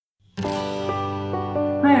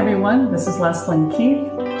everyone. This is Leslyn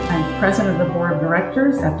Keith. I'm president of the board of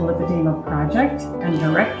directors at the Lipedema Project and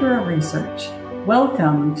director of research.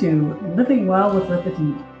 Welcome to Living Well with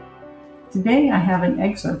Lipedema. Today I have an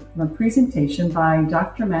excerpt from a presentation by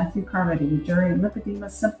Dr. Matthew Carmody during Lipedema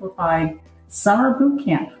Simplified Summer Boot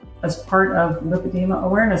Camp as part of Lipedema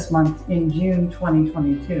Awareness Month in June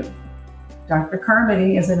 2022. Dr.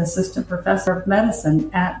 Carmody is an assistant professor of medicine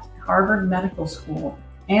at Harvard Medical School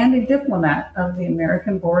and a diplomat of the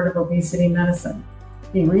American Board of Obesity Medicine.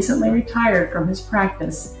 He recently retired from his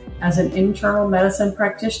practice as an internal medicine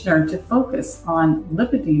practitioner to focus on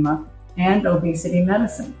lipedema and obesity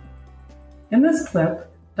medicine. In this clip,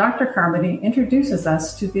 Dr. Carmody introduces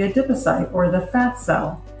us to the adipocyte, or the fat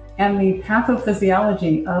cell, and the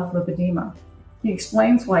pathophysiology of lipedema. He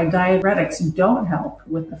explains why diuretics don't help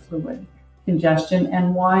with the fluid congestion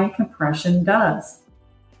and why compression does.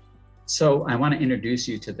 So I want to introduce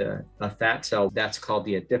you to the fat cell that's called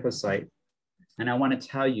the adipocyte. And I want to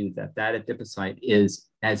tell you that adipocyte is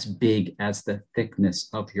as big as the thickness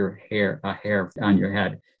of your hair, a hair on your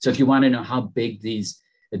head. So if you want to know how big these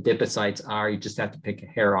adipocytes are, you just have to pick a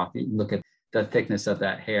hair off. You can look at the thickness of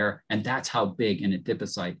that hair, and that's how big an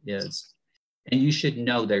adipocyte is. And you should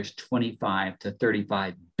know there's 25 to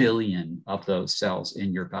 35 billion of those cells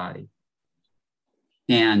in your body.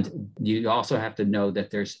 And you also have to know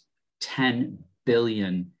that there's 10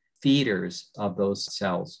 billion feeders of those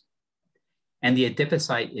cells. And the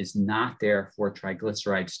adipocyte is not there for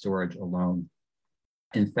triglyceride storage alone.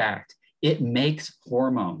 In fact, it makes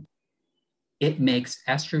hormone. It makes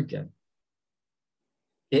estrogen.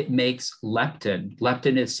 It makes leptin.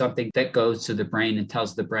 Leptin is something that goes to the brain and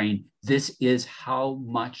tells the brain, this is how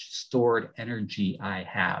much stored energy I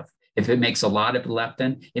have. If it makes a lot of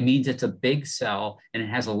leptin, it means it's a big cell and it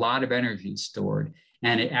has a lot of energy stored.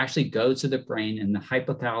 And it actually goes to the brain and the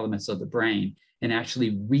hypothalamus of the brain and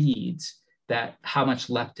actually reads that how much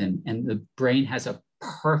leptin, and the brain has a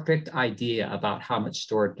perfect idea about how much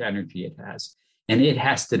stored energy it has. And it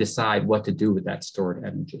has to decide what to do with that stored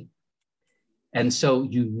energy. And so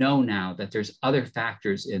you know now that there's other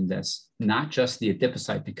factors in this, not just the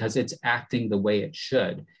adipocyte, because it's acting the way it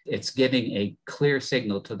should. It's giving a clear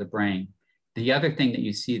signal to the brain. The other thing that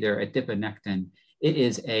you see there, adiponectin, it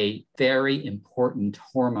is a very important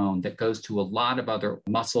hormone that goes to a lot of other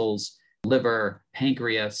muscles, liver,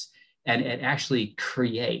 pancreas, and it actually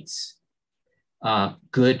creates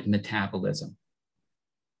good metabolism.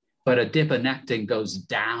 But adiponectin goes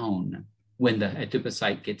down when the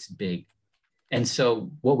adipocyte gets big. And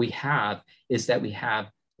so what we have is that we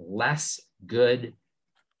have less good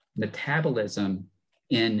metabolism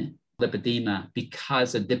in lipedema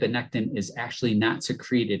because adiponectin is actually not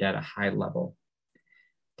secreted at a high level.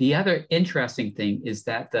 The other interesting thing is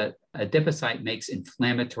that the adipocyte makes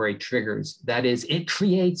inflammatory triggers. That is, it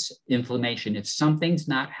creates inflammation. If something's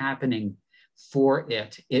not happening for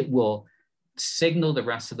it, it will signal the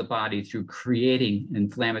rest of the body through creating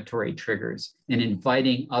inflammatory triggers and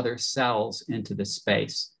inviting other cells into the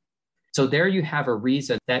space. So there you have a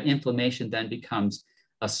reason that inflammation then becomes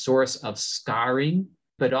a source of scarring,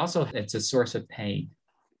 but also it's a source of pain.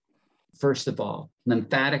 First of all,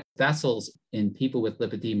 lymphatic vessels in people with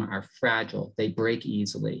lipedema are fragile. They break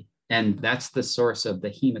easily. And that's the source of the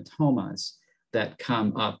hematomas that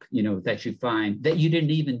come up, that you find that you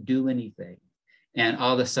didn't even do anything. And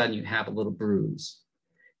all of a sudden you have a little bruise.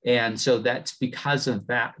 And so that's because of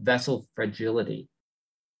that vessel fragility.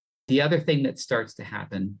 The other thing that starts to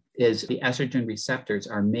happen is the estrogen receptors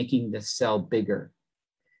are making the cell bigger.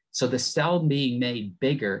 So the cell being made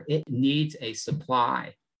bigger, it needs a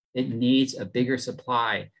supply. It needs a bigger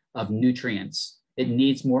supply of nutrients. It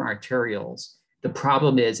needs more arterioles. The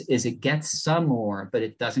problem is it gets some more, but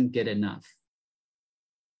it doesn't get enough.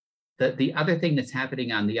 The other thing that's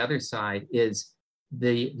happening on the other side is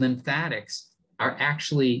the lymphatics are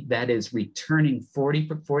actually, that is returning 40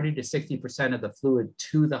 to 60% of the fluid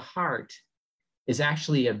to the heart is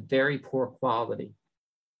actually a very poor quality.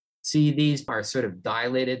 See, these are sort of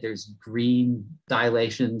dilated. There's green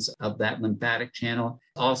dilations of that lymphatic channel.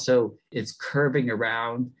 Also, it's curving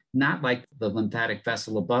around, not like the lymphatic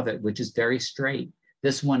vessel above it, which is very straight.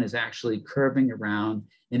 This one is actually curving around,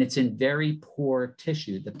 and it's in very poor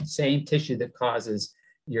tissue, the same tissue that causes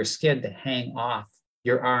your skin to hang off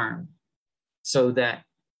your arm. So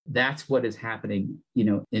that's what is happening,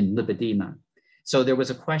 in lipedema. So there was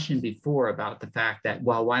a question before about the fact that,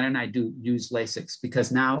 well, why don't I use Lasix?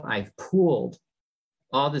 Because now I've pooled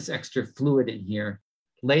all this extra fluid in here.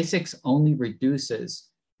 Lasix only reduces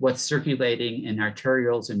what's circulating in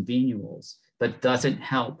arterioles and venules, but doesn't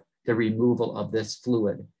help the removal of this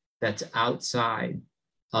fluid that's outside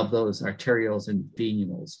of those arterioles and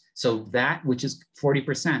venules. So that, which is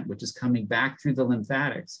 40%, which is coming back through the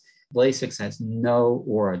lymphatics, Lasix has no,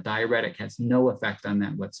 or a diuretic has no effect on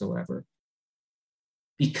that whatsoever.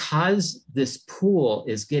 Because this pool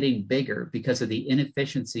is getting bigger because of the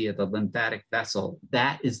inefficiency of the lymphatic vessel,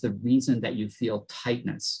 that is the reason that you feel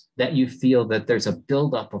tightness, that you feel that there's a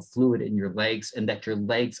buildup of fluid in your legs and that your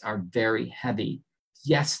legs are very heavy.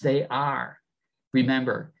 Yes, they are.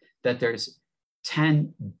 Remember that there's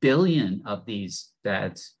 10 billion of these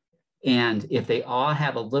beds. And if they all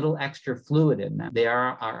have a little extra fluid in them, they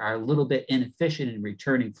are a little bit inefficient in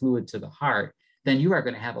returning fluid to the heart, then you are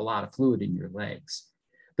going to have a lot of fluid in your legs.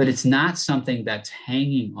 But it's not something that's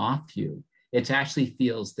hanging off you. It actually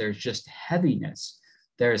feels there's just heaviness.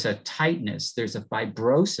 There's a tightness, there's a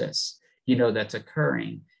fibrosis, that's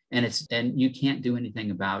occurring, and you can't do anything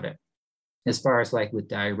about it. As far as like with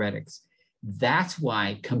diuretics, that's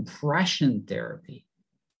why compression therapy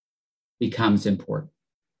becomes important,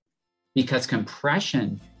 because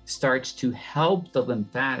compression starts to help the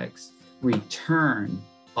lymphatics return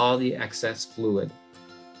all the excess fluid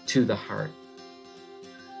to the heart.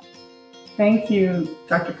 Thank you,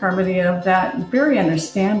 Dr. Carmody, of that very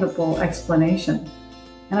understandable explanation.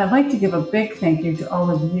 And I'd like to give a big thank you to all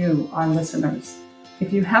of you, our listeners.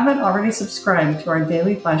 If you haven't already subscribed to our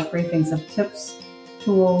daily flash briefings of tips,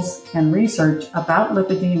 tools, and research about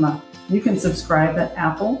lipedema, you can subscribe at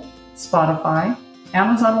Apple, Spotify,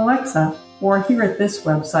 Amazon Alexa, or here at this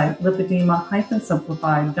website,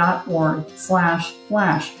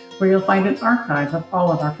 lipedema-simplified.org/flash, where you'll find an archive of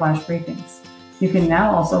all of our flash briefings. You can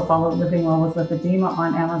now also follow Living Well with Lipedema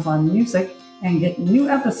on Amazon Music and get new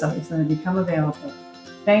episodes when they become available.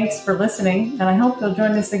 Thanks for listening, and I hope you'll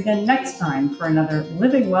join us again next time for another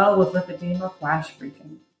Living Well with Lipedema flash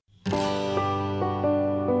briefing.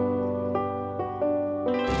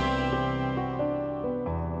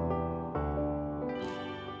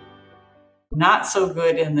 Not so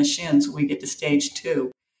good in the shins when we get to stage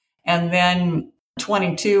 2. And then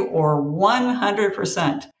 22 or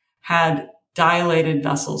 100% had dilated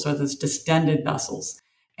vessels, or those distended vessels.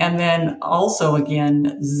 And then also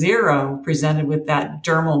again, 0 presented with that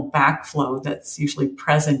dermal backflow that's usually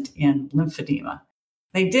present in lymphedema.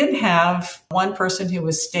 They did have one person who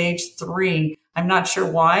was stage 3. I'm not sure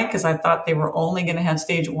why, because I thought they were only going to have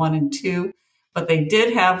stage 1 and 2, but they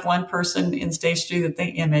did have one person in stage 3 that they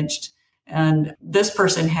imaged. And this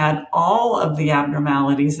person had all of the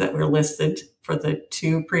abnormalities that were listed for the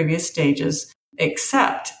 2 previous stages,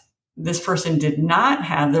 except this person did not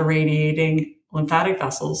have the radiating lymphatic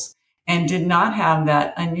vessels and did not have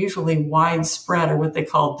that unusually widespread, or what they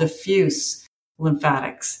call diffuse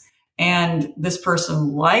lymphatics. And this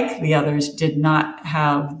person, like the others, did not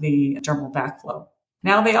have the dermal backflow.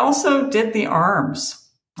 Now, they also did the arms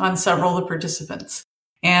on several of the participants.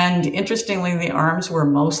 And interestingly, the arms were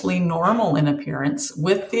mostly normal in appearance,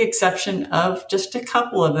 with the exception of just a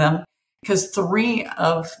couple of them, because 3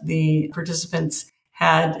 of the participants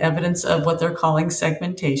had evidence of what they're calling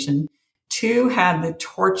segmentation. 2 had the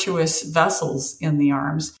tortuous vessels in the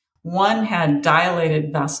arms. 1 had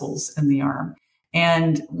dilated vessels in the arm.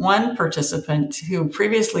 And 1 participant who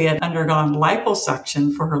previously had undergone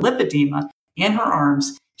liposuction for her lipedema in her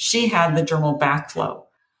arms, she had the dermal backflow.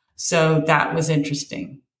 So that was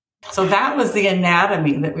interesting. So that was the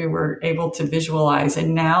anatomy that we were able to visualize.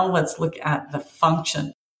 And now let's look at the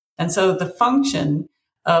function. And so the function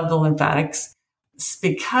of the lymphatics,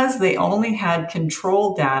 because they only had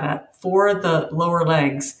control data for the lower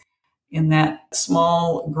legs in that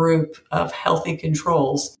small group of healthy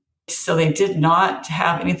controls, so they did not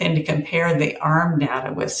have anything to compare the arm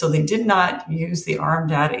data with. So they did not use the arm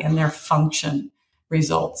data in their function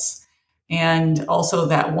results. And also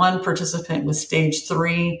that 1 participant with stage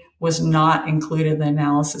 3 was not included in the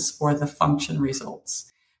analysis for the function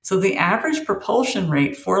results. So the average propulsion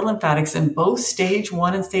rate for lymphatics in both stage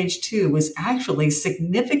 1 and stage 2 was actually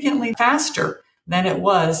significantly faster than it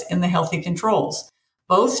was in the healthy controls.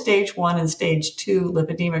 Both stage 1 and stage 2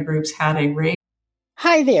 lipedema groups had a rate.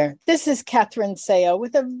 Hi there, this is Catherine Sayo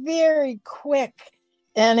with a very quick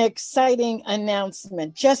and exciting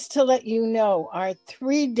announcement. Just to let you know, our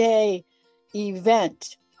 3-day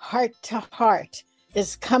event, Heart to Heart,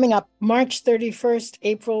 is coming up March 31st,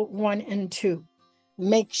 April 1 and 2.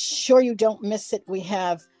 Make sure you don't miss it. We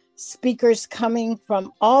have speakers coming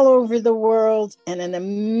from all over the world and an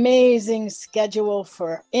amazing schedule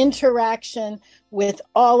for interaction with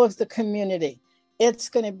all of the community. It's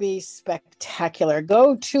going to be spectacular.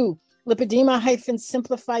 Go to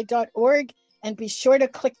lipedema-simplified.org and be sure to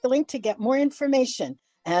click the link to get more information.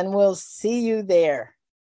 And we'll see you there.